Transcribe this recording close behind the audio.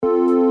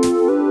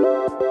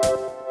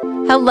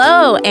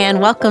Hello and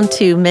welcome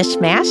to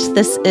Mishmash.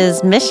 This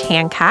is Mish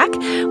Hancock,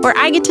 where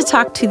I get to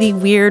talk to the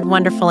weird,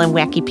 wonderful, and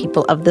wacky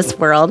people of this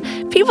world,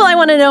 people I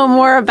want to know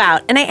more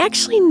about. And I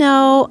actually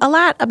know a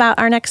lot about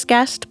our next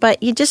guest,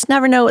 but you just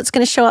never know what's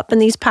going to show up in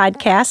these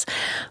podcasts.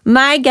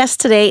 My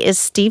guest today is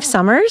Steve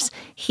Summers.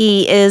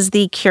 He is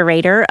the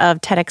curator of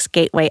TEDx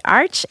Gateway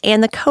Arch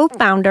and the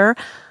co-founder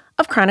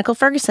of Chronicle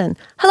Ferguson.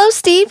 Hello,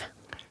 Steve.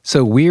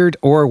 So weird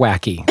or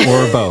wacky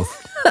or both?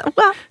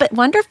 Well, but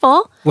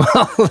wonderful.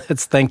 Well,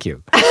 thank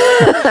you.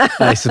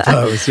 I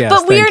suppose, yes.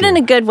 But weird in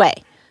a good way.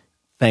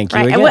 Thank you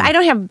Right? again. I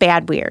don't have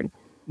bad weird.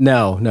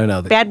 No.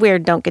 Bad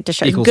weird don't get to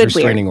show. Equals Good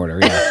restraining weird.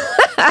 order,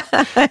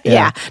 yeah.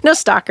 Yeah. No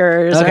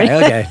stalkers.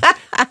 Okay.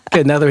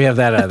 Good, now that we have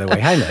that out of the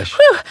way. Hi, Mish.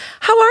 Whew.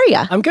 How are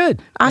you? I'm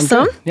good.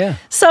 Awesome. Yeah.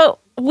 So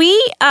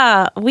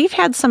we've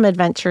had some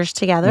adventures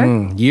together.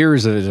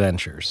 Years of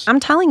adventures.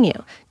 I'm telling you.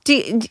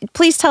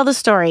 Please tell the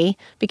story,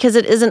 because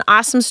it is an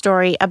awesome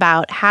story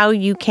about how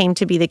you came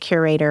to be the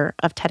curator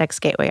of TEDx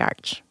Gateway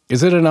Arch.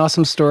 Is it an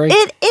awesome story?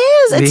 It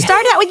is. It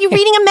started out with you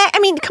reading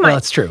come on. Well,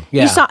 it's true.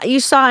 Yeah. You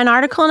saw an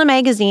article in a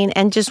magazine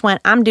and just went,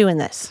 I'm doing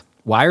this.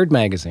 Wired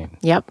Magazine.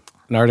 Yep.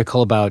 An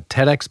article about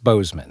TEDx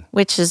Bozeman.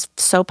 Which is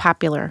so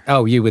popular.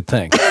 Oh, you would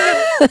think.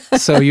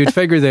 So you'd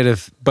figure that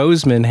if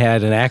Bozeman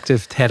had an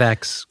active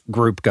TEDx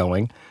group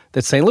going,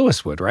 that St.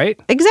 Louis would, right?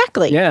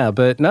 Exactly. Yeah,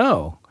 but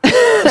no.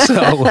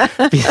 So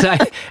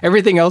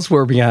everything else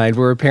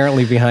we're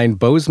apparently behind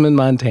Bozeman,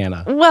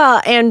 Montana.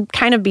 Well, and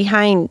kind of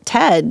behind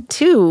TED,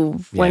 too.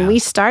 When we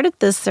started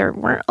this, there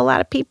weren't a lot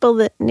of people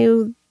that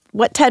knew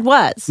what TED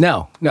was.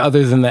 No,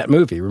 other than that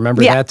movie.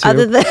 Remember that, too?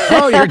 Other than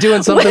oh, you're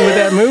doing something with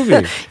that movie. You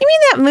mean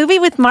that movie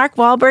with Mark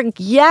Wahlberg?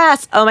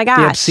 Yes. Oh, my gosh.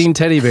 The Obscene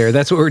Teddy Bear.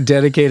 That's what we're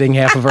dedicating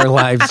half of our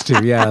lives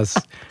to, yes.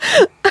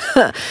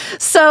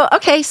 So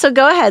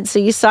go ahead. So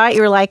you saw it.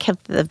 You were like,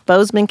 if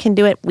Bozeman can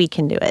do it, we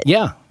can do it.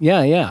 Yeah.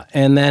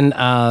 And then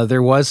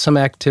there was some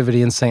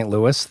activity in St.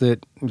 Louis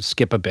that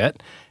skip a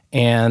bit.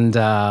 And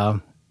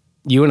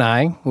you and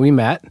I, we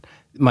met.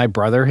 My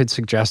brother had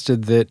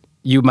suggested that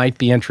you might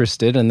be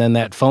interested. And then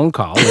that phone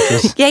call, which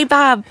was... Yay,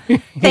 Bob.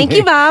 Thank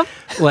you, Bob.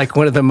 Like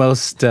one of the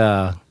most,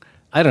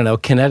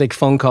 kinetic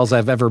phone calls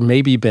I've ever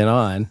maybe been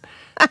on.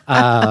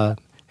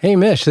 Hey,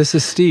 Mish, this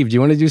is Steve. Do you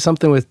want to do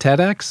something with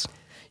TEDx?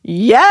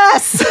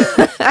 Yes.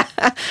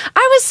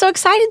 I was so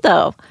excited,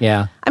 though.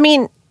 Yeah. I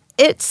mean,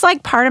 it's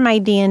like part of my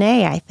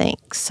DNA, I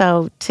think.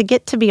 So to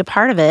get to be a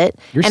part of it.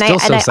 You're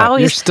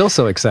still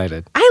so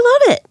excited. I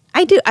love it.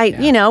 I do.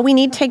 We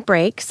need to take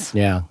breaks.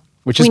 Yeah.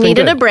 We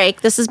needed a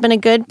break. This has been a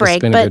good break.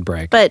 It's been a good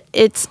break. But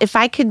if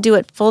I could do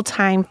it full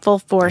time, full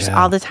force,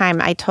 all the time,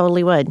 I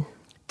totally would.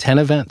 10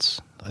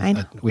 events. I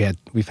know.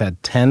 We've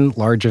had 10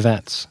 large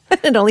events.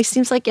 It only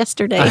seems like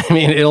yesterday. I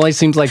mean, it only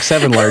seems like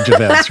 7 large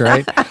events,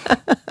 right?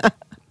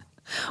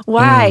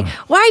 Why?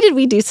 Why did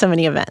we do so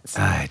many events?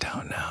 I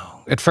don't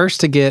know. At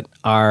first, to get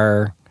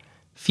our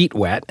feet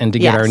wet and to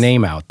get our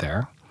name out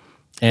there.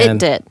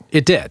 And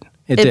It did.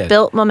 It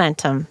built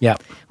momentum. Yeah.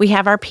 We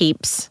have our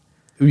peeps.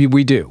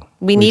 We do.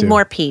 We need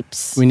more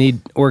peeps. We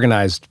need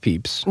organized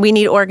peeps.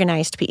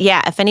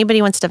 Yeah, if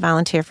anybody wants to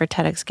volunteer for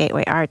TEDx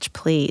Gateway Arch,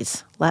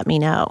 please let me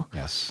know.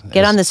 Yes.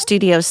 Get on the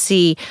Studio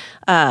C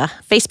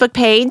Facebook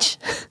page.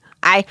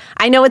 I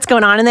know what's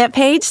going on in that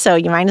page, so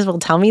you might as well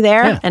tell me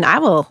there, and I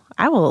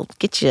will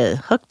get you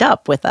hooked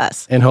up with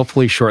us. And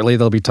hopefully shortly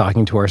they'll be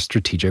talking to our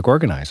strategic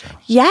organizer.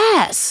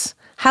 Yes.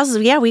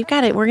 We've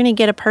got it. We're going to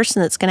get a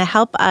person that's going to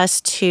help us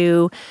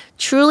to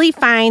truly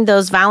find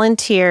those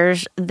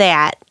volunteers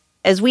that,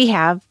 as we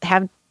have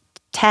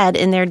TED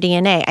in their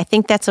DNA. I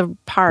think that's a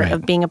part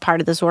of being a part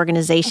of this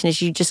organization,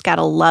 is you just got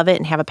to love it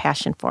and have a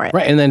passion for it.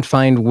 Right, and then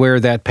find where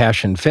that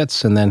passion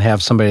fits, and then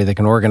have somebody that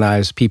can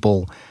organize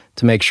people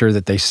to make sure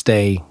that they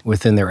stay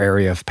within their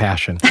area of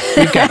passion.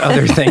 We've got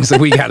other things that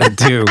we got to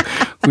do.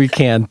 We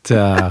can't,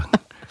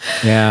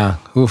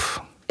 oof.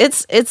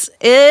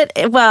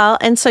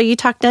 And so you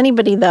talk to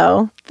anybody,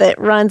 though, that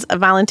runs a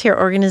volunteer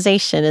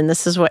organization, and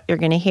this is what you're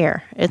going to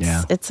hear.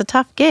 It's a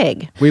tough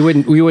gig. We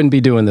wouldn't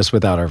be doing this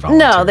without our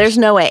volunteers. No, there's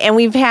no way. And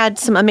we've had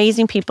some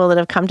amazing people that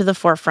have come to the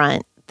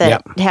forefront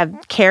that have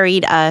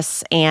carried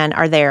us and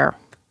are there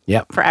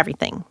for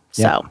everything.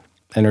 So.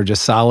 And are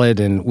just solid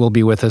and will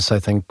be with us, I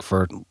think,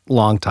 for a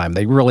long time.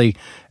 They really,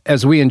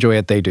 as we enjoy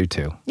it, they do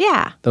too.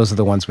 Yeah. Those are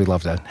the ones we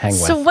love to hang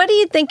with. So what do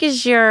you think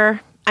is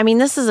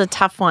this is a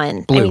tough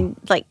one. Blue.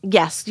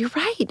 Yes, you're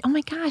right. Oh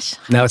my gosh.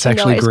 No, it's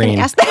actually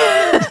green.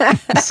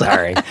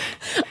 Sorry.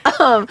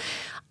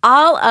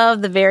 All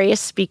of the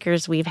various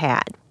speakers we've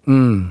had.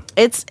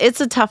 It's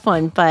a tough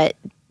one, but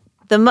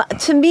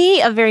to me,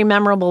 a very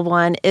memorable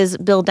one is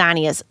Bill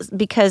Donius,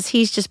 because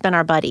he's just been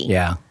our buddy.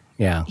 Yeah.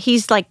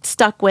 He's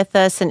stuck with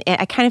us, and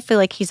I kind of feel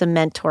like he's a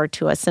mentor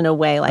to us in a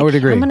way. I would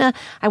agree.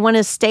 I want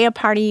to stay a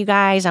part of you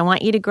guys. I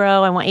want you to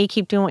grow. I want you to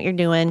keep doing what you're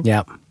doing.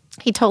 Yeah.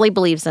 He totally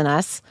believes in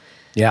us.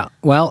 Yeah.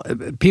 Well,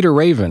 Peter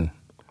Raven.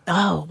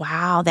 Oh,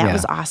 wow. That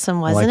was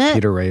awesome, wasn't it?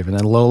 Peter Raven.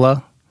 And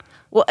Lola.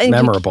 Well,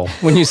 memorable.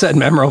 When you said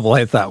memorable,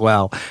 I thought,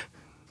 wow.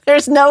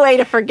 There's no way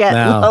to forget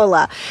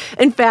Lola.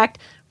 In fact,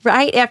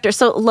 Right after.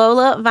 So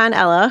Lola Von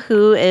Ella,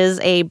 who is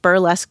a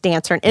burlesque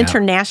dancer, an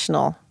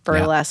international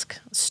burlesque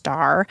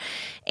star.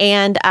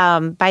 And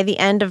by the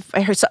end of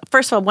her, so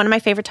first of all, one of my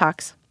favorite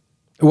talks.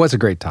 It was a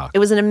great talk. It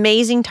was an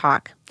amazing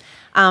talk.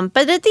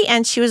 But at the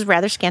end, she was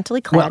rather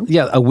scantily clad.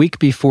 Well, a week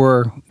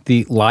before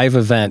the live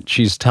event,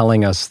 she's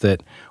telling us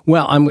that,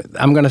 I'm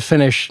going to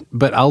finish,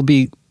 but I'll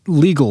be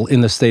legal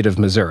in the state of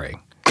Missouri.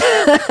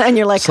 And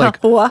you're like,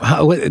 what?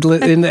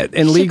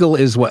 And legal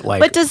is what,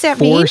 like what does that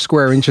 4 mean?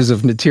 square inches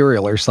of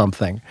material or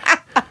something.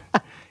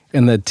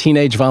 And the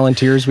teenage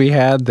volunteers we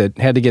had that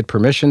had to get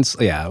permissions.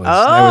 Yeah, that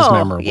was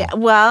memorable. Yeah.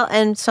 Well,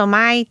 and so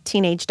my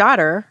teenage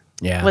daughter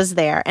was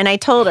there. And I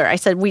told her, I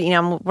said, we're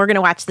going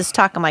to watch this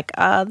talk. I'm like,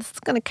 this is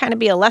going to kind of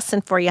be a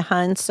lesson for you,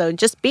 hun. So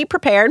just be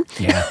prepared.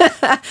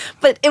 Yeah.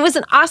 But it was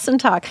an awesome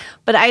talk.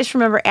 But I just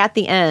remember at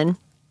the end,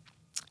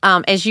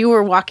 as you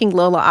were walking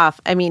Lola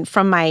off, I mean,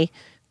 from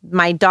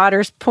my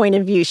daughter's point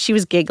of view, she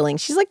was giggling.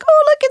 She's like,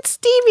 oh, look at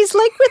Steve. He's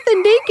like with the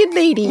naked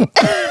lady.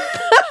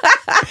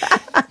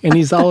 And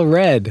he's all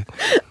red.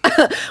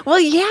 Well,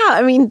 yeah.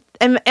 I mean,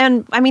 and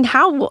I mean,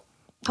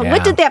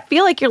 what did that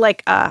feel like? You're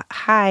like,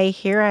 hi,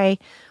 here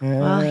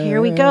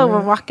we go.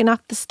 We're walking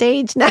off the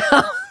stage now.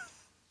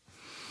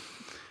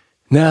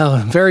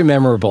 No, very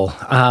memorable.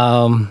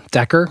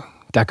 Decker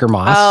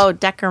Moss. Oh,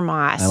 Decker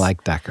Moss. I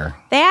like Decker.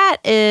 That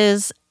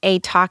is a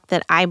talk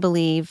that I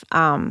believe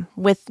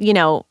with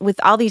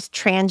all these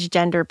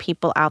transgender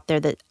people out there,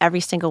 that every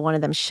single one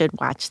of them should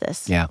watch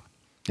this. Yeah.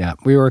 Yeah.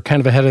 We were kind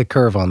of ahead of the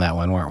curve on that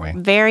one, weren't we?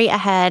 Very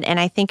ahead. And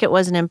I think it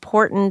was an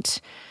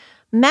important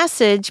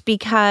message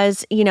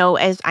because,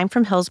 as I'm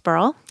from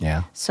Hillsboro.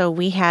 Yeah. So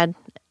we had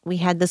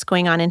this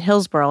going on in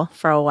Hillsboro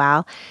for a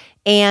while.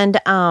 And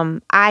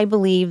I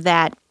believe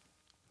that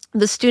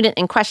the student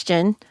in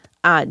question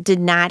did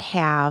not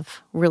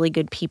have really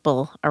good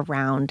people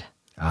around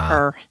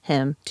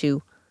him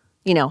to,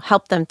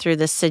 help them through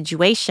this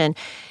situation.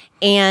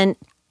 And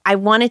I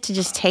wanted to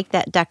just take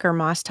that Decker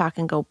Moss talk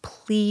and go,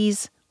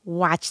 please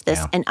watch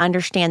this and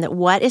understand that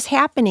what is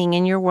happening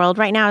in your world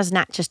right now is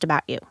not just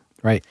about you.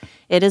 Right.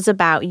 It is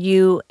about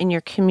you and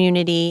your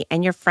community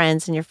and your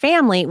friends and your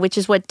family, which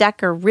is what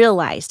Decker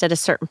realized at a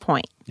certain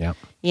point. Yeah.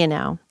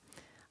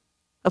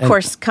 Of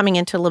course, coming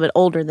into a little bit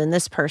older than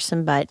this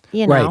person, but,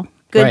 Right.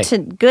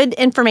 good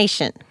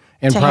information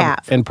to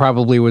have. And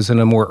probably was in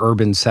a more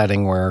urban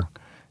setting where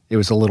it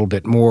was a little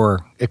bit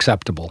more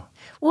acceptable.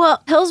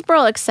 Well,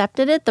 Hillsboro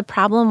accepted it. The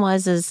problem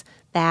was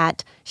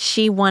that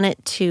she wanted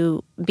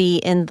to be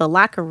in the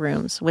locker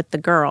rooms with the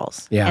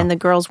girls. Yeah. And the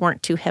girls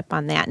weren't too hip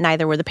on that.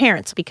 Neither were the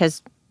parents,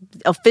 because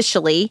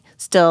officially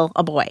still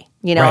a boy,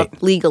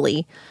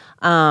 legally.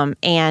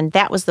 And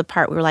that was the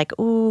part we were like,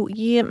 ooh,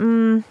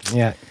 yeah.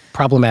 Yeah,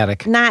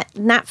 problematic.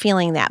 Not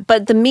feeling that.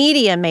 But the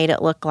media made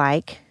it look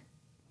like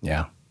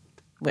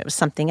it was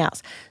something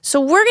else. So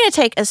we're going to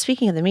take,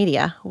 speaking of the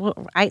media,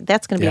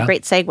 that's going to be a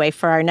great segue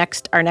for our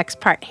next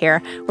part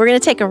here. We're going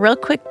to take a real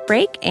quick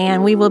break,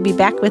 and we will be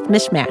back with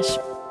Mishmash.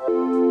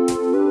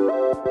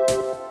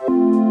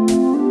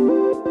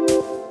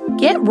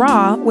 Get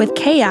raw with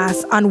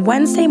chaos on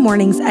Wednesday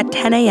mornings at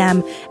 10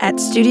 a.m. at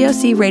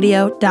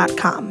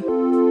studiocradio.com.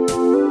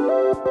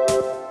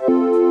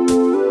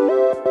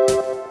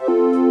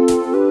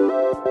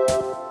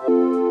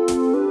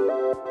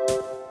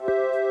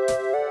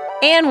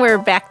 And we're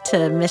back to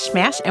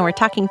Mishmash, and we're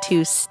talking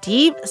to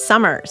Steve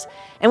Summers.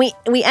 And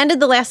we ended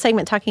the last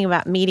segment talking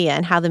about media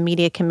and how the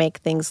media can make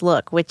things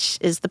look, which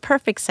is the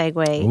perfect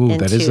segue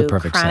into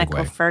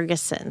Chronicle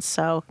Ferguson.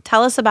 So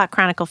tell us about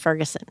Chronicle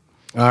Ferguson.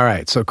 All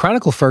right. So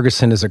Chronicle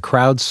Ferguson is a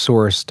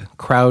crowdsourced,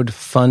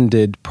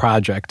 crowd-funded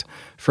project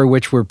for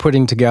which we're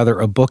putting together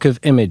a book of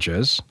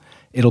images.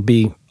 It'll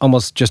be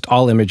almost just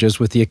all images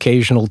with the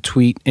occasional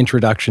tweet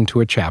introduction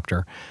to a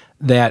chapter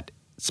that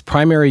its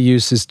primary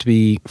use is to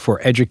be for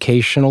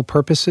educational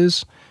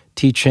purposes,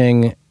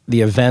 teaching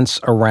the events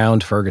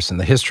around Ferguson,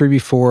 the history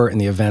before and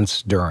the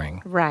events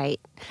during. Right.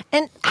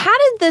 And how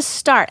did this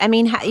start? I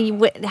mean,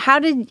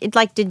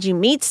 did you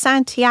meet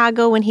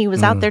Santiago when he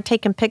was out there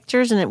taking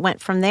pictures and it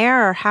went from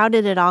there, or how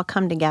did it all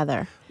come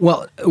together?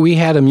 Well, we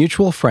had a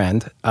mutual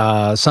friend.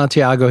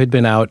 Santiago had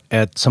been out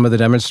at some of the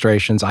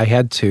demonstrations. I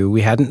had too.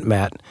 We hadn't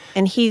met.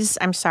 And he's,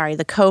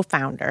 the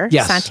co-founder.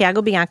 Yes.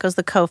 Santiago Bianco's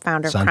the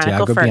co-founder of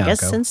Chronicle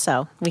Ferguson,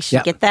 so we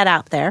should get that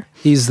out there.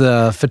 He's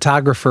the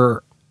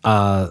photographer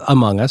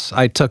among us.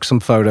 I took some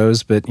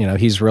photos, but,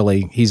 he's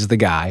the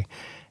guy.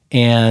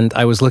 And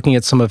I was looking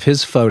at some of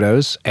his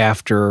photos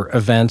after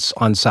events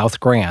on South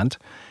Grand,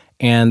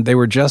 and they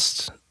were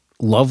just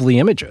lovely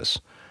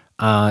images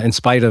in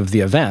spite of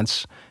the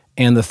events.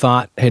 And the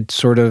thought had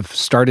sort of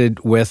started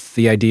with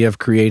the idea of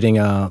creating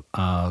a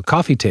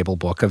coffee table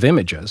book of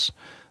images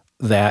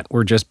that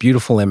were just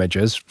beautiful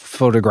images,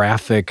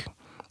 photographic,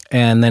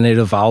 and then it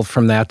evolved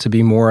from that to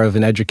be more of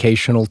an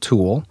educational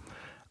tool.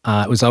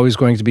 It was always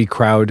going to be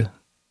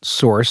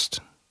crowd-sourced.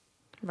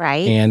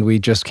 Right. And we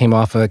just came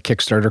off a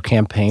Kickstarter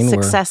campaign.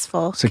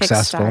 Successful.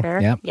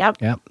 Kickstarter.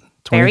 Yep.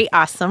 Very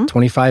awesome.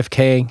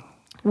 $25K.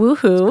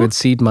 Woohoo. Good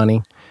seed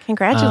money.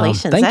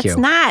 Congratulations. Thank you. That's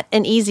not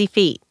an easy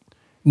feat.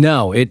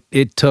 No,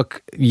 it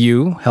took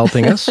you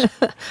helping us. A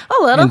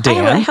little. And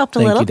Dan. I helped a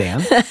little.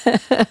 Thank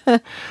you,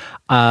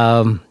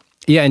 Dan.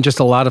 Yeah, and just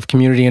a lot of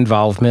community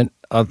involvement,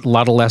 a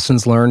lot of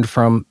lessons learned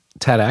from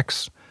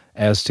TEDx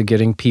as to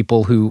getting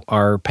people who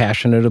are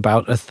passionate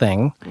about a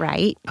thing.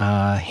 Right.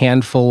 A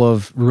handful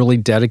of really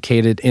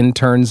dedicated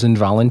interns and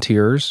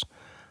volunteers.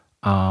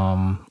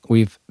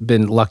 We've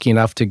been lucky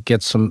enough to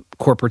get some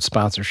corporate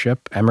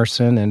sponsorship.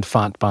 Emerson and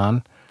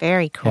Fontbonne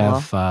Very cool.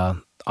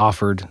 have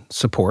offered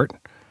support.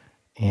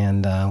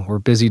 And we're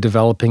busy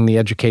developing the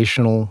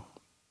educational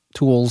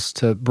tools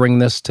to bring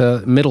this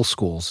to middle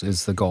schools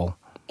is the goal.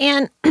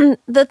 And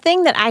the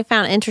thing that I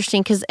found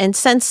interesting,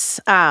 since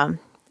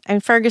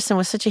Ferguson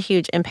was such a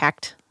huge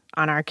impact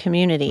on our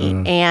community,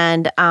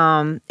 and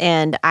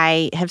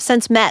I have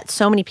since met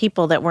so many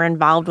people that were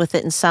involved with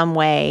it in some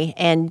way.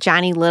 And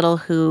Johnny Little,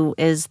 who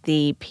is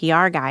the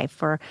PR guy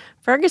for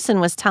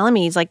Ferguson, was telling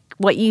me, he's like,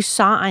 what you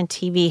saw on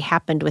TV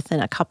happened within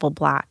a couple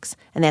blocks,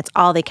 and that's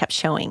all they kept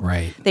showing.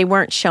 Right. They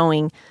weren't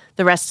showing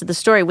the rest of the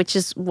story, which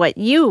is what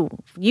you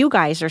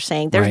guys are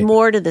saying. There's Right.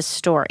 more to this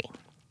story.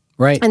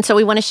 Right. And so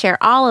we want to share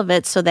all of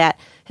it so that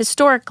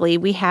historically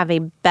we have a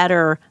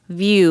better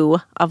view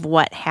of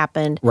what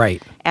happened.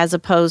 Right. As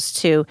opposed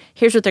to,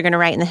 here's what they're going to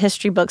write in the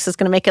history books that's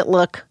going to make it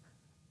look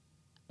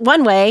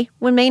one way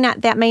when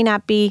that may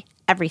not be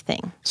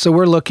everything. So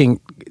we're looking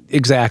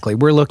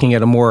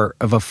at a more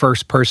of a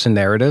first-person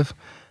narrative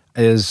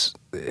as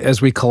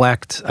we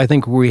collect. I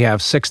think we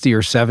have 60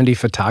 or 70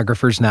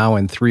 photographers now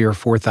and 3,000 or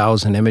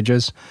 4,000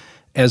 images.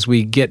 As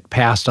we get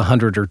past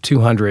 100 or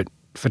 200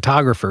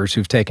 photographers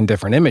who've taken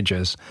different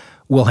images,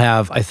 we'll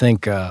have, I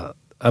think, a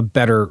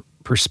better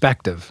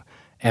perspective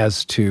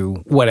as to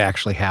what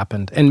actually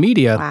happened. And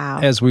media, Wow.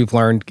 as we've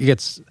learned,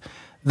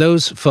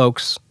 those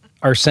folks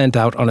are sent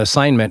out on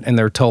assignment and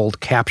they're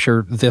told,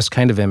 capture this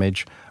kind of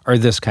image or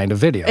this kind of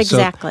video.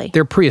 Exactly. So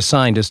they're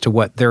pre-assigned as to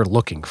what they're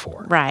looking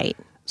for. Right.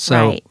 So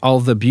right. all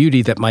the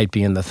beauty that might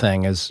be in the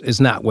thing is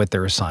not what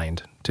they're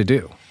assigned to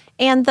do.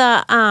 And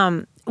the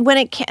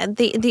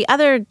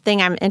other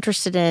thing I'm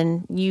interested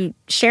in you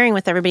sharing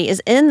with everybody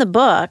is in the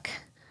book,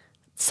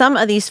 some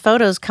of these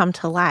photos come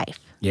to life.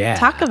 Yeah.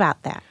 Talk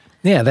about that.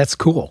 Yeah, that's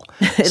cool.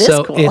 It is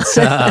so cool. It's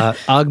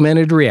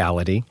augmented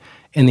reality.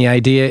 And the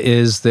idea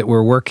is that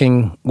we're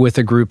working with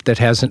a group that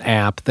has an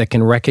app that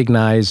can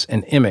recognize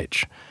an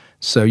image.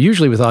 So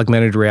usually with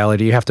augmented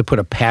reality, you have to put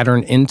a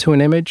pattern into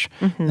an image.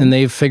 Mm-hmm. And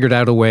they've figured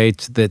out a way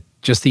that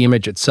just the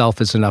image itself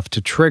is enough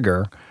to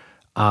trigger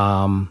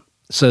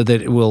so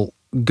that it will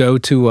go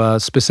to a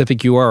specific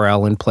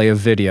URL and play a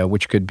video,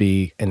 which could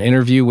be an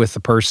interview with the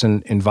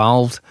person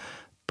involved,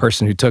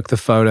 person who took the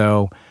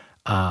photo,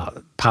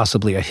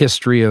 possibly a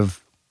history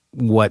of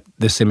what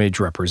this image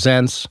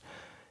represents.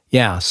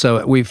 Yeah,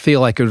 so we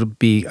feel like it would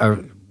be a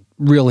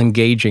real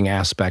engaging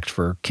aspect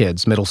for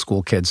kids, middle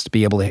school kids, to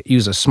be able to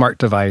use a smart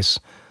device,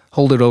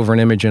 hold it over an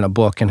image in a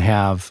book, and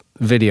have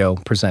video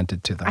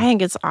presented to them. I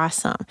think it's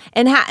awesome.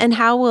 And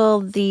how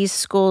will these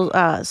schools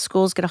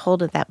get a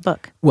hold of that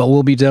book? Well,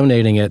 we'll be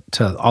donating it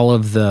to all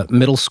of the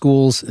middle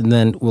schools, and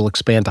then we'll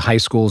expand to high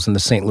schools in the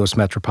St. Louis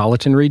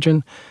metropolitan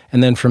region.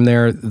 And then from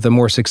there, the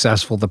more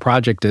successful the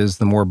project is,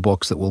 the more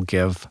books that we'll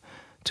give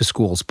to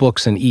schools,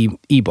 books and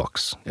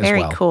e-books as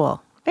Very well.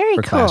 Cool. Very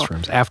for cool.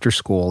 classrooms. After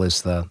school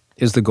is the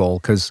goal,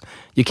 because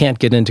you can't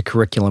get into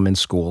curriculum in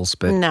schools,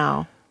 but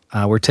No.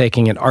 We're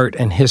taking an art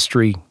and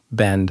history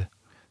bend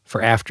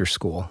for after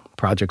school.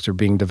 Projects are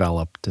being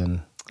developed,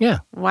 and yeah.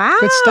 Wow.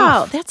 Good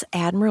stuff. That's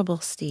admirable,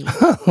 Steve.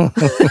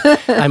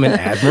 I'm an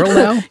admiral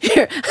now?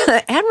 Here,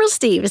 Admiral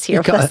Steve is here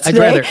with us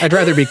today. I'd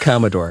rather be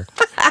Commodore.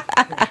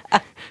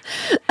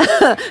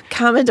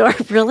 Commodore,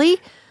 really?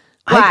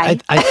 Why?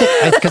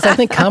 Because I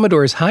think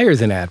Commodore is higher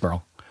than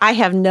Admiral. I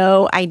have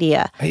no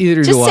idea.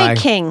 Either Just do say I.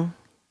 King.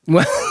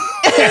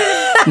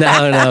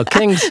 No.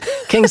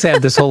 Kings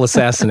have this whole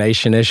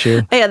assassination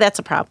issue. Yeah, that's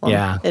a problem.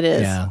 Yeah, It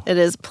is. yeah. It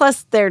is.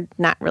 Plus, they're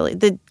not really.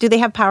 Do they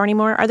have power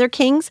anymore? Are there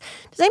kings?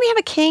 Does anybody have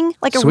a king?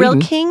 Like a Sweden.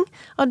 real king?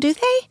 Oh, do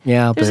they?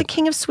 Yeah, There's a but-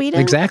 king of Sweden?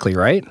 Exactly,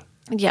 right?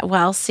 Yeah,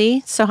 well,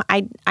 see? So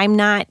I'm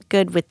not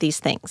good with these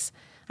things.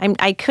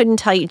 I couldn't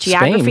tell you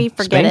geography,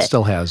 forget Spain it.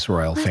 Still has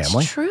royal That's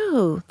family.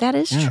 true. That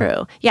is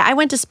true. Yeah, I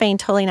went to Spain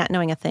totally not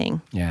knowing a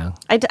thing. Yeah.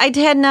 I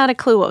had not a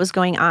clue what was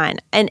going on.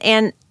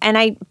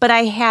 But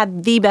I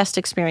had the best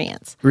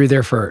experience. Were you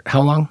there for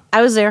how long?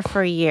 I was there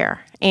for a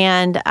year,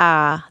 and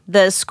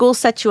the school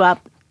set you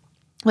up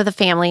with a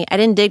family. I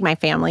didn't dig my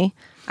family.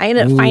 I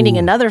ended up finding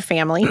another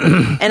family,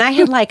 and I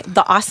had like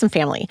the awesome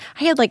family.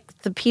 I had like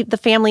the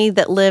family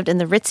that lived in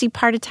the ritzy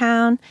part of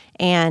town,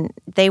 and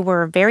they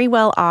were very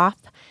well off.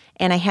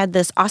 And I had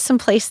this awesome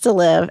place to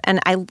live, and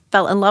I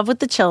fell in love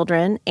with the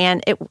children,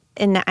 and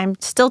I'm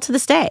still to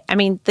this day. I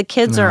mean, the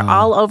kids are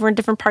all over in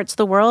different parts of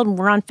the world, and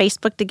we're on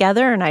Facebook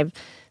together, and I've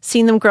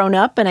seen them grown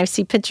up, and I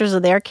see pictures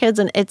of their kids,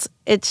 and it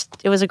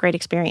was a great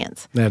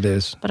experience. That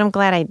is. But I'm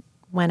glad I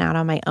went out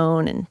on my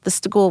own, and the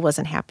school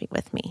wasn't happy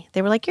with me.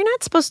 They were like, "You're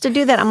not supposed to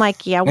do that." I'm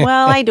like, "Yeah,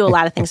 well, I do a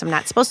lot of things I'm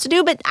not supposed to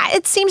do, but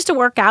it seems to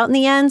work out in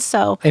the end."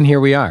 So, And here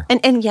we are.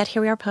 and yet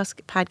here we are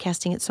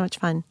podcasting. It's so much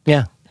fun.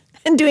 Yeah.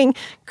 and doing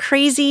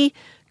crazy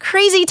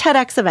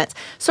TEDx events.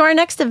 So our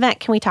next event,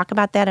 can we talk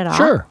about that at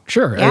all?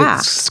 Sure. Yeah.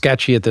 It's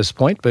sketchy at this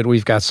point, but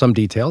we've got some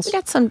details. We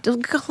got some.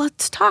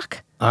 Let's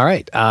talk. All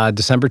right.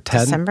 December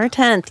 10th. December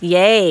 10th.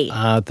 Yay.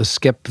 The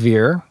Skip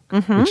Veer,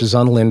 which is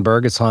on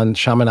Lindbergh. It's on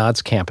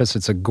Chaminade's campus.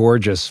 It's a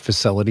gorgeous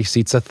facility.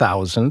 Seats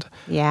 1,000.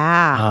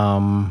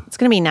 Yeah. It's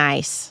going to be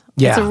nice.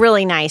 Yeah. It's a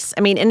really nice.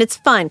 I mean, and it's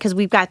fun because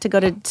we've got to go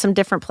to some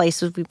different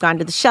places. We've gone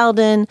to the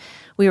Sheldon.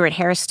 We were at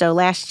Harris Stowe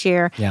last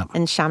year. Yeah.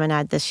 And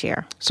Chaminade this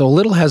year. So a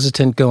little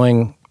hesitant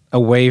going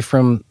away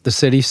from the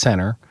city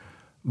center,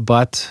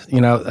 but,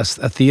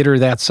 a theater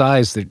that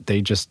size,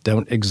 they just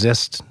don't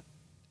exist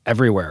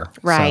everywhere.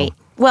 Right. So,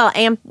 well,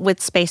 and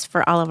with space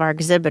for all of our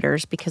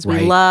exhibitors because we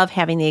Right. love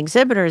having the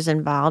exhibitors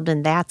involved,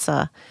 and that's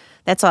a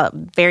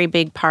very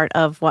big part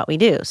of what we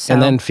do. So.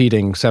 and then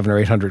feeding 700 or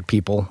 800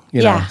 people,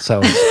 Yeah. know. So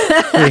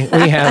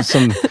we have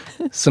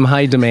some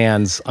high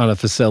demands on a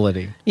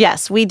facility.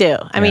 Yes, we do.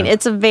 I mean, Yeah.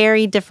 it's a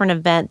very different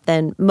event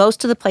than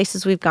most of the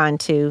places we've gone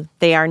to.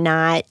 They are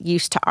not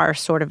used to our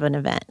sort of an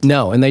event.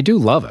 No, and they do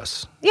love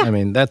us. Yeah. I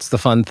mean, that's the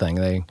fun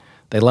thing.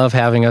 They love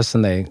having us,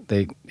 and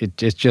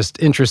it's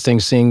just interesting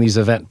seeing these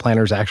event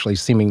planners actually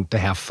seeming to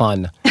have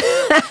fun.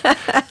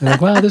 They're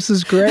like, wow, this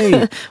is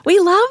great. We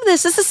love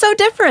this. This is so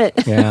different.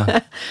 Yeah.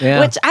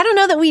 Which I don't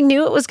know that we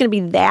knew it was going to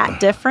be that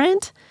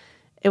different.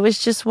 It was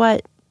just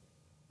what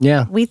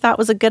Yeah. we thought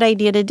was a good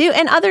idea to do,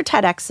 and other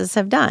TEDx's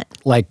have done.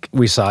 Like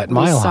we saw at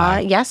Mile High.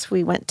 Yes,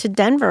 we went to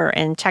Denver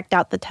and checked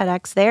out the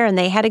TEDx there, and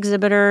they had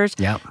exhibitors.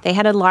 Yeah. They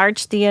had a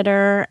large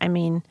theater. I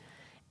mean,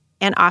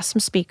 and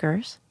awesome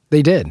speakers.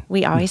 They did.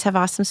 We always have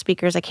awesome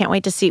speakers. I can't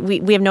wait to see.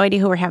 We have no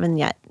idea who we're having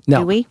yet. No.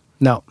 Do we?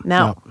 No.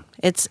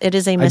 It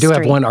is a I mystery. do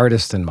have one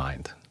artist in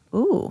mind.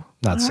 Ooh.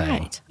 Not all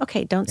saying. right.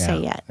 Okay, don't say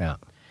yet. Yeah.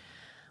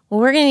 Well,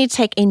 we're going to need to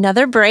take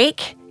another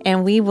break,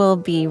 and we will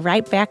be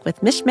right back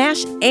with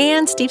Mishmash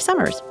and Steve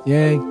Summers.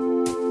 Yay.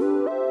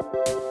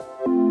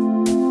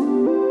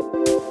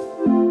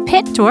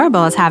 Pitt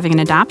Durable is having an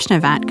adoption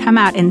event. Come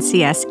out and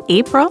see us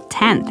April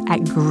 10th at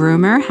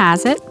Groomer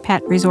Has It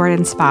Pet Resort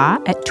and Spa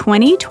at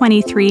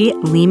 2023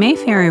 Lemay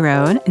Ferry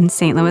Road in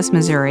St. Louis,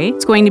 Missouri.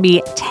 It's going to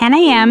be 10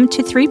 a.m.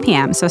 to 3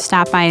 p.m., so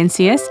stop by and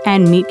see us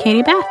and meet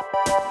Katie Beth.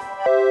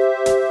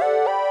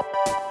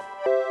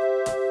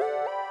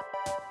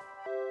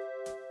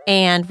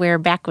 And we're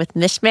back with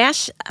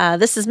Mishmash.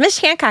 This is Mish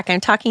Hancock.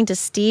 I'm talking to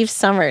Steve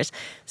Summers.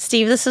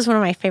 Steve, this is one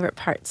of my favorite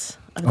parts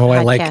of the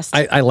podcast.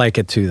 I like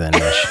it too then,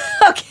 Mish.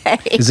 Okay.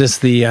 Is this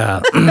the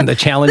the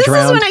challenge This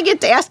round? is when I get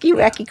to ask you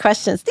wacky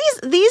questions.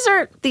 These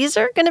are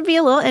going to be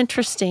a little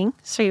interesting.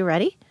 So you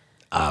ready?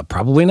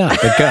 Probably not,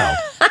 but go.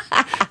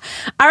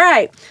 All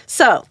right.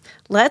 So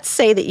let's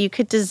say that you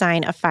could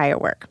design a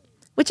firework,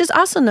 which is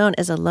also known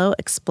as a low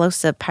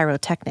explosive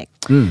pyrotechnic.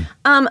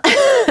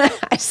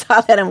 I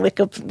saw that on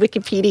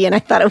Wikipedia and I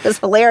thought it was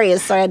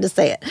hilarious, so I had to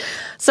say it.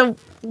 So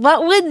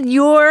what would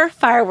your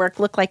firework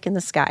look like in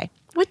the sky?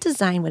 What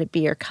design would it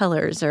be, or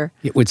colors, or?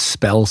 It would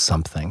spell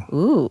something.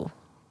 Ooh.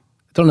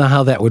 I don't know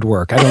how that would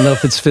work. I don't know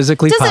if it's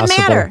physically possible.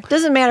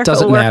 Doesn't matter if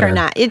it will work or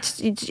not.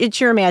 It's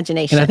your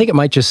imagination. And I think it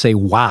might just say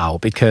wow,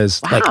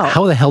 because like, Wow.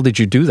 how the hell did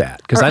you do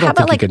that? Because Or I how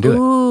don't think about you can do it.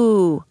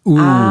 ooh, Ooh,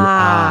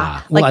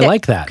 ah. Well, I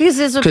like that. Because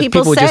that's what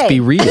people would just say. be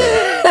reading.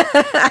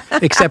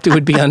 Except it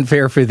would be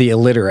unfair for the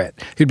illiterate.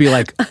 Who'd be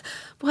like,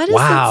 What is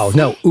wow, it?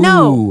 no,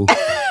 No. ooh.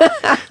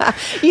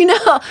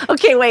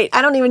 Okay, wait,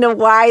 I don't even know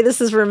why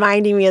this is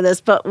reminding me of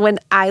this, but when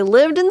I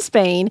lived in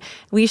Spain,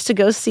 we used to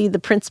go see the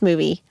Prince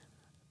movie,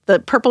 the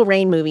Purple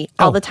Rain movie,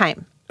 all the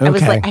time. I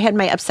was okay. like, I had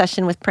my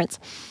obsession with Prince.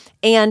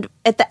 And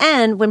at the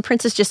end, when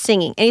Prince is just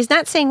singing, and he's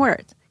not saying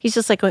words, he's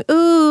just like going,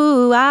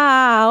 ooh,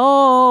 ah,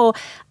 oh.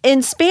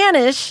 In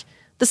Spanish,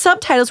 the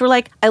subtitles were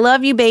like, I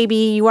love you,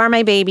 baby. You are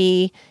my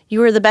baby.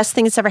 You are the best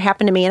thing that's ever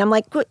happened to me. And I'm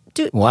like, what,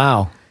 dude,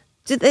 Wow.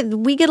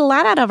 we get a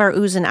lot out of our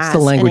oohs and ahs. It's the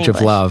language in of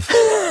English. love.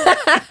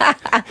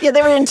 Yeah,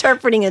 they were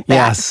interpreting it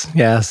that.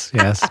 Yes.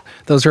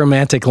 Those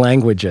romantic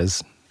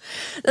languages.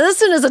 Now,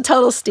 this one is a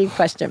total Steve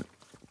question.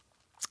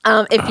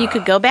 If you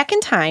could go back in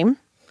time,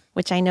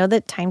 which I know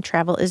that time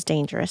travel is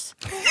dangerous,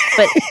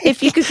 but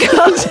if you could go...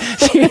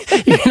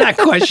 You're not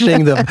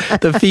questioning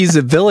the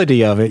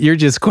feasibility of it. You're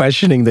just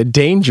questioning the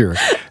danger.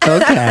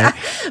 Okay.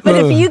 But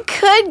if you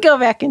could go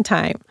back in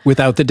time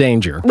Without the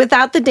danger.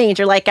 without the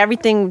danger, like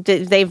everything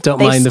they've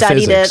mind the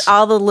studied physics. it,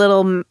 all the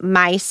little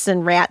mice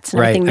and rats and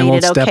Right. everything And made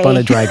won't it okay. step on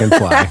a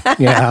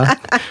dragonfly. Yeah.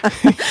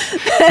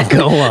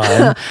 Go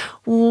on.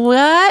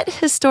 What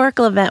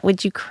historical event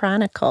would you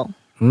chronicle?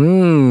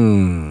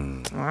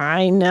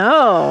 I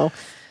know.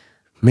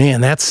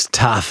 Man, that's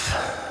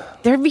tough.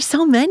 There'd be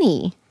so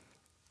many.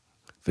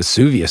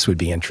 Vesuvius would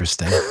be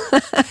interesting.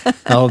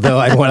 Although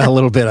I'd want a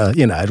little bit of,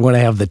 I'd want to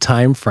have the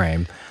time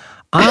frame.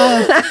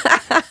 I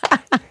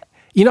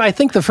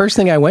think the first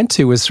thing I went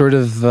to was sort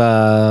of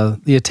the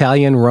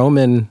Italian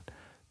Roman.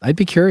 I'd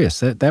be curious.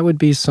 That would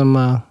be some,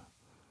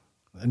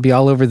 it'd be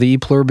all over the E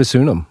Pluribus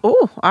Unum.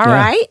 Oh, all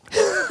right.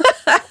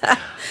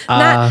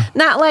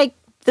 Not like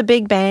the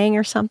Big Bang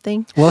or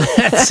something? Well,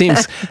 that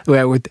seems.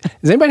 Does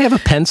anybody have a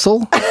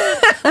pencil?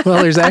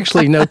 Well, there's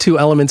actually no two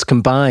elements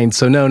combined,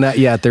 so no, not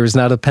yet. There's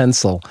not a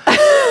pencil.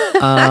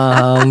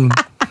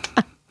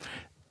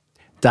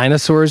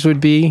 Dinosaurs would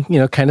be,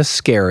 kind of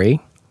scary.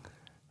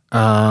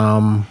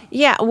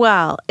 Yeah,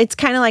 well, it's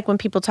kind of like when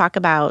people talk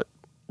about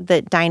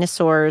the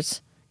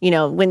dinosaurs,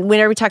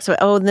 whenever we talk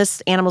about,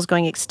 this animal's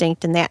going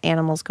extinct and that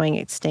animal's going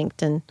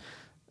extinct. And,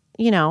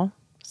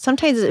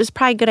 sometimes it was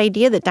probably a good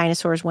idea that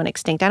dinosaurs went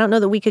extinct. I don't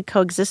know that we could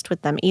coexist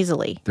with them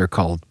easily. They're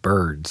called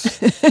birds.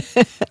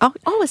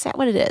 Oh, is that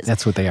what it is?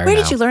 That's what they are Where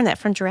now. did you learn that?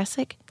 From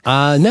Jurassic?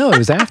 No, it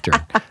was after.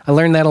 I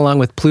learned that along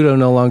with Pluto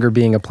no longer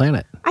being a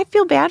planet. I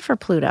feel bad for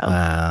Pluto.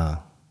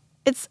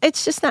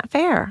 It's just not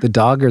fair. The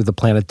dog or the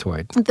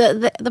planetoid?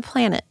 The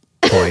planet.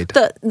 Toid.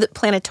 the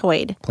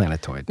planetoid.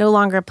 Planetoid. No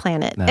longer a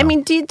planet. No. I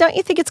mean, don't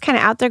you think it's kind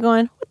of out there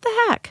going, what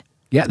the heck?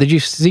 Yeah, did you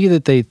see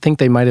that they think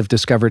they might have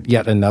discovered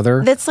yet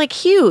another? That's like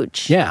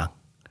huge. Yeah.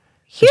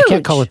 Huge. But you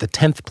can't call it the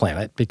 10th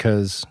planet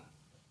because...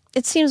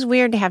 It seems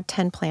weird to have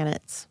 10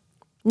 planets.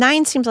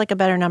 9 seems like a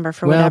better number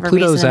for whatever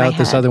Pluto's reason in out. my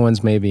This head. other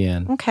one's maybe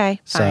in.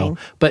 Okay, fine.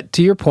 But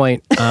to your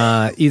point,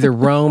 either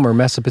Rome or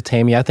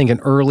Mesopotamia, I think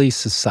an early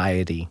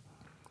society.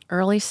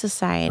 Early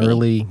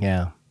society.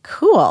 Yeah.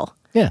 Cool.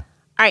 Yeah.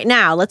 All right,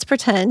 now let's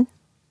pretend,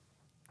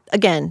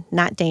 again,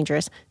 not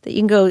dangerous, that you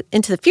can go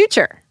into the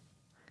future.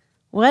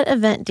 What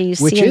event do you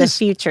Which see in the is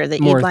future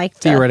that more you'd like to...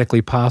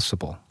 theoretically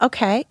possible.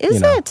 Okay,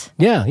 is it?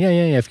 Yeah.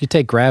 If you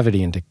take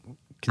gravity into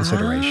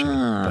consideration.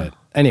 But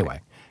anyway.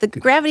 The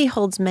gravity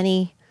holds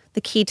the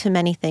key to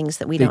many things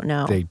that we don't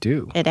know. They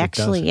do. It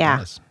actually, it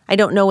does. I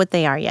don't know what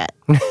they are yet,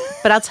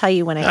 but I'll tell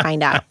you when I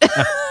find out.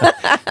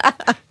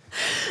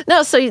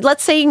 No, so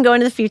let's say you can go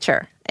into the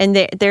future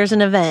and there's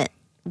an event.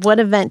 What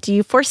event do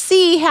you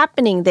foresee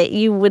happening that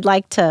you would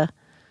like to?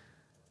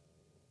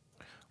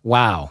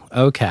 Wow.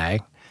 Okay.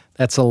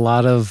 That's a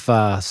lot of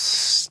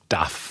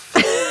stuff.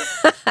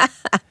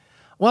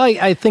 Well,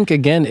 I think,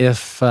 again,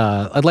 if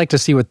I'd like to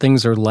see what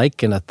things are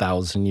like in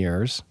 1,000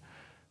 years.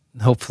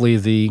 Hopefully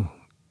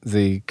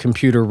the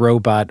computer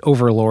robot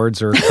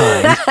overlords are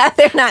kind.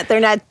 They're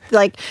not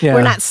like, Yeah.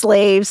 we're not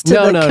slaves to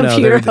the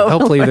computer.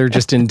 Hopefully they're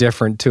just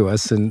indifferent to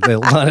us and they'll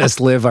let us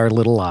live our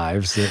little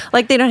lives.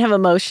 Like they don't have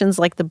emotions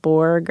like the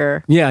Borg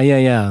or... Yeah.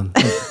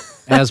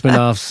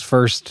 Asimov's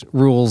first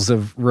rules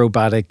of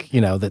robotic,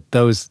 that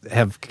those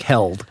have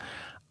held.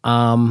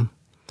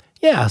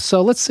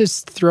 So let's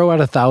just throw out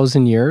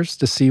 1,000 years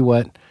to see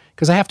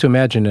because I have to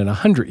imagine in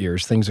 100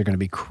 years, things are going to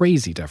be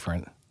crazy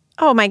different.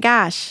 Oh my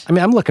gosh. I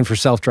mean, I'm looking for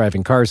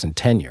self-driving cars in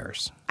 10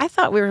 years. I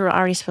thought we were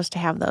already supposed to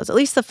have those, at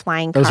least the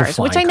flying Those are cars,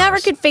 flying which I never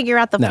cars. could figure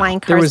out the flying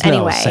There cars was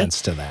anyway. no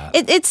sense to that.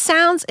 It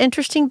sounds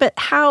interesting, but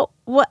how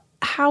would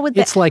that...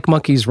 It's like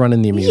monkeys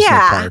running the amusement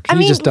park. I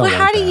mean, just don't how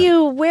want do that.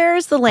 you...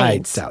 Where's the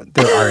lanes? I doubt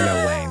there are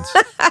no lanes.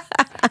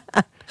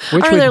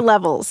 Which Are there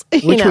levels?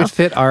 Which would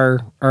fit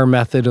our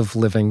method of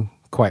living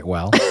quite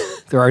well.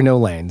 There are no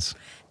lanes.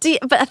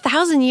 But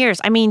 1,000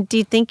 years, I mean, do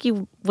you think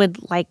you would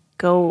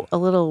go a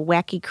little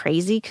wacky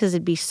crazy because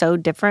it'd be so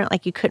different?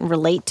 Like you couldn't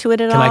relate to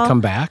it at all? Can I come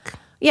back?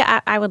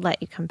 Yeah, I would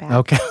let you come back.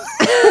 Okay.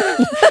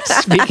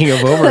 Speaking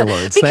of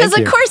overlords, because thank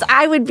you. of course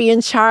I would be in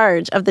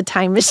charge of the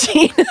time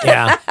machine.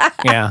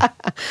 Yeah.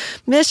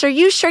 Miss, are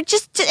you sure?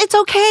 It's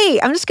okay.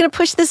 I'm just going to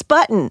push this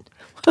button.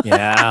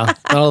 Yeah.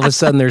 All of a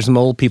sudden there's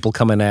mole people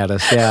coming at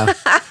us. Yeah.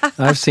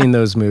 I've seen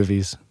those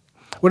movies.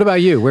 What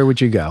about you? Where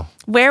would you go?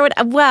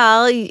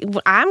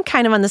 I'm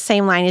kind of on the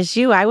same line as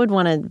you. I would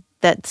want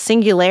that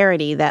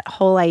singularity, that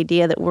whole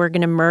idea that we're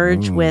going to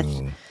merge with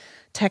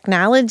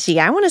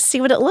technology. I want to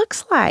see what it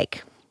looks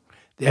like.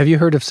 Have you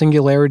heard of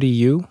Singularity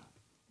U?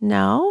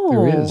 No.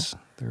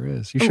 There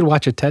is. You should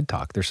watch a TED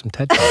Talk. There's some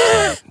TED Talks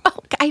on it. Oh,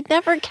 I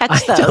never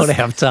catch those. I don't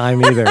have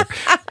time either.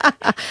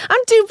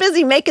 I'm too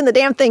busy making the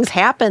damn things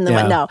happen.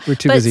 Yeah, we're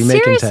too busy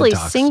making TED seriously,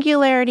 Talks.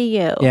 Singularity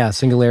U. Yeah,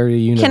 Singularity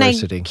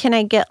University. Can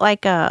I get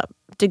like a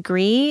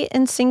degree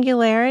in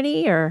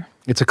singularity or?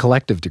 It's a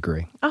collective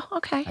degree. Oh,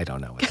 okay. I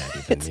don't know what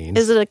that even means.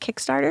 Is it a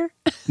Kickstarter?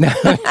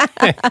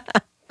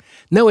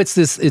 No, it's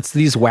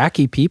these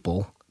wacky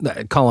people,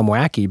 I call them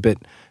wacky, but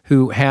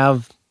who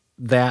have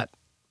that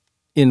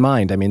in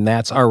mind. I mean,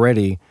 that's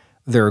already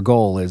their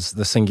goal is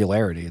the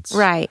singularity. It's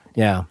right.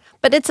 Yeah.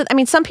 But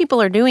some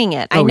people are doing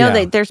it. I know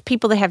that there's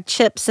people that have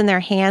chips in their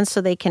hands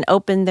so they can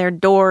open their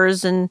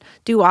doors and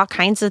do all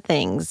kinds of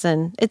things.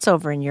 And it's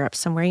over in Europe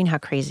somewhere. You know how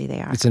crazy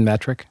they are. It's in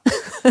metric.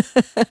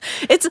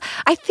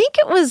 I think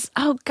it was,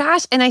 oh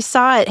gosh, and I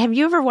saw it. Have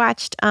you ever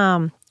watched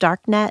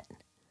Darknet?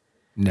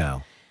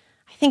 No.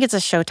 I think it's a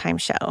Showtime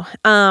show.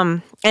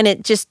 And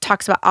it just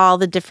talks about all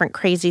the different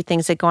crazy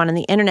things that go on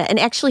the internet. And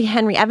actually,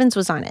 Henry Evans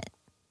was on it.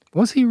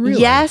 Was he really?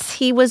 Yes,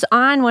 he was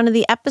on one of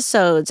the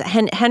episodes.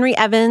 Henry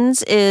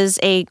Evans is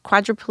a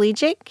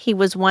quadriplegic. He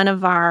was one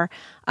of our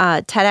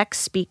TEDx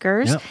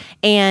speakers. Yep.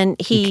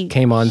 And He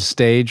came on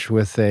stage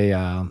with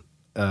a...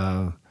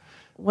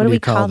 what do we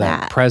call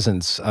that?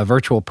 Presence, a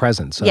virtual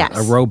presence, Yes.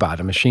 a robot,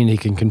 a machine he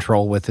can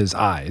control with his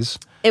eyes.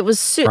 It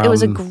was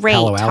a great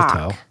Palo talk.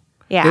 Alto.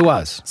 Yeah, It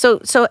was. So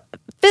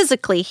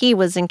physically he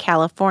was in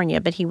California,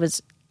 but he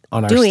was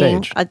On our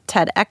doing stage. a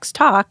TEDx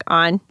talk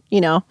on,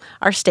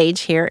 our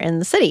stage here in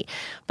the city.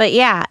 But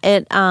yeah,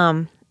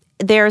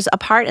 there's a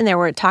part in there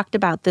where it talked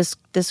about this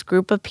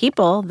group of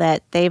people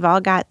that they've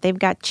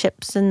got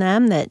chips in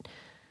them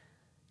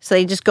so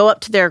they just go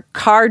up to their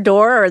car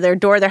door or their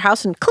door of their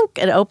house and clunk,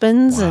 it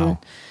opens. Wow.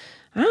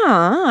 And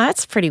I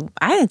think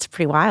it's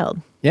pretty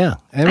wild. Yeah.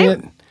 I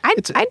mean,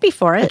 I'd be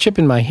for a it. chip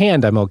in my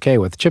hand, I'm okay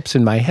with. Chips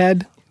in my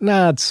head,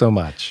 not so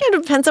much. It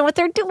depends on what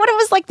they're doing. What if it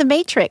was like the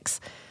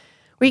Matrix,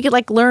 where you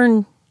could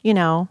learn,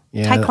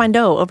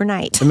 Taekwondo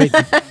overnight.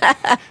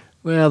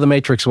 Well, the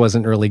Matrix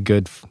wasn't really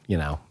good,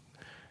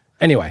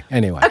 Anyway.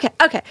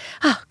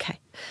 Okay.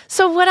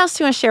 So what else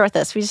do you want to share with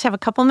us? We just have a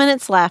couple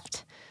minutes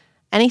left.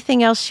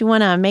 Anything else you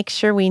want to make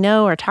sure we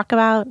know or talk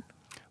about?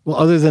 Well,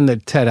 other than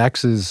that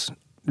TEDx is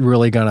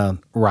really going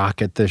to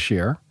rock it this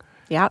year.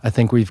 Yeah. I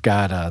think we've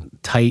got a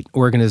tight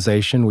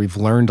organization. We've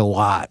learned a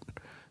lot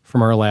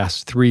from our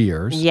last 3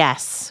 years.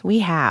 Yes, we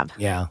have.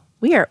 Yeah.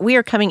 We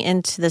are coming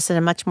into this in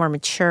a much more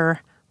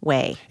mature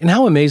way. And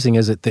how amazing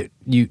is it that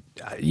you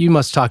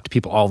must talk to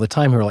people all the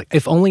time who are like,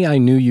 if only I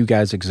knew you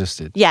guys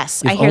existed.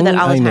 Yes, If I hear that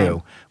all the only I time.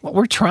 knew. Well,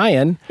 we're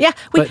trying. Yeah,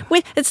 but-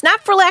 it's not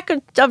for lack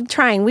of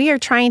trying. We are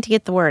trying to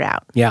get the word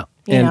out. Yeah.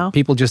 You And know?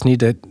 people just need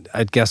to,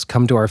 I guess,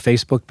 come to our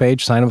Facebook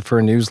page, sign up for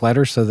a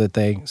newsletter so that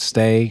they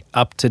stay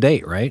up to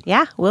date, right?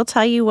 Yeah, we'll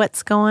tell you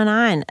what's going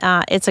on.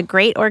 It's a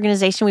great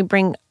organization. We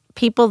bring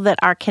people that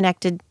are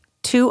connected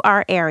to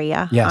our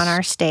area Yes. on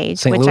our stage,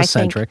 St. which I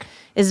Louis-centric. think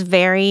is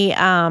very,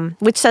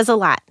 which says a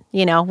lot.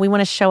 We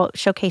want to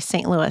showcase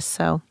St. Louis,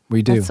 so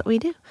We do. That's what we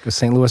do. Because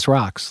St. Louis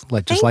rocks,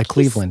 just Thank like you,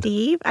 Cleveland.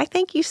 Steve. I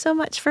thank you so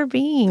much for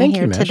being Thank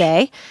you, here Mish.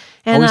 today.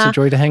 And Always a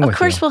joy to hang with Of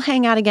course, you. we'll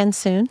hang out again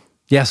soon.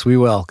 Yes, we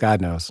will. God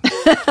knows.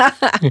 All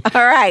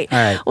right. All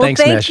right. Well, Thanks,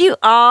 thank Mish. you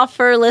all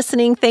for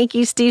listening. Thank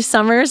you, Steve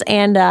Summers.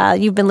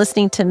 And you've been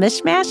listening to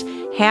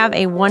Mishmash. Have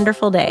a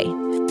wonderful day.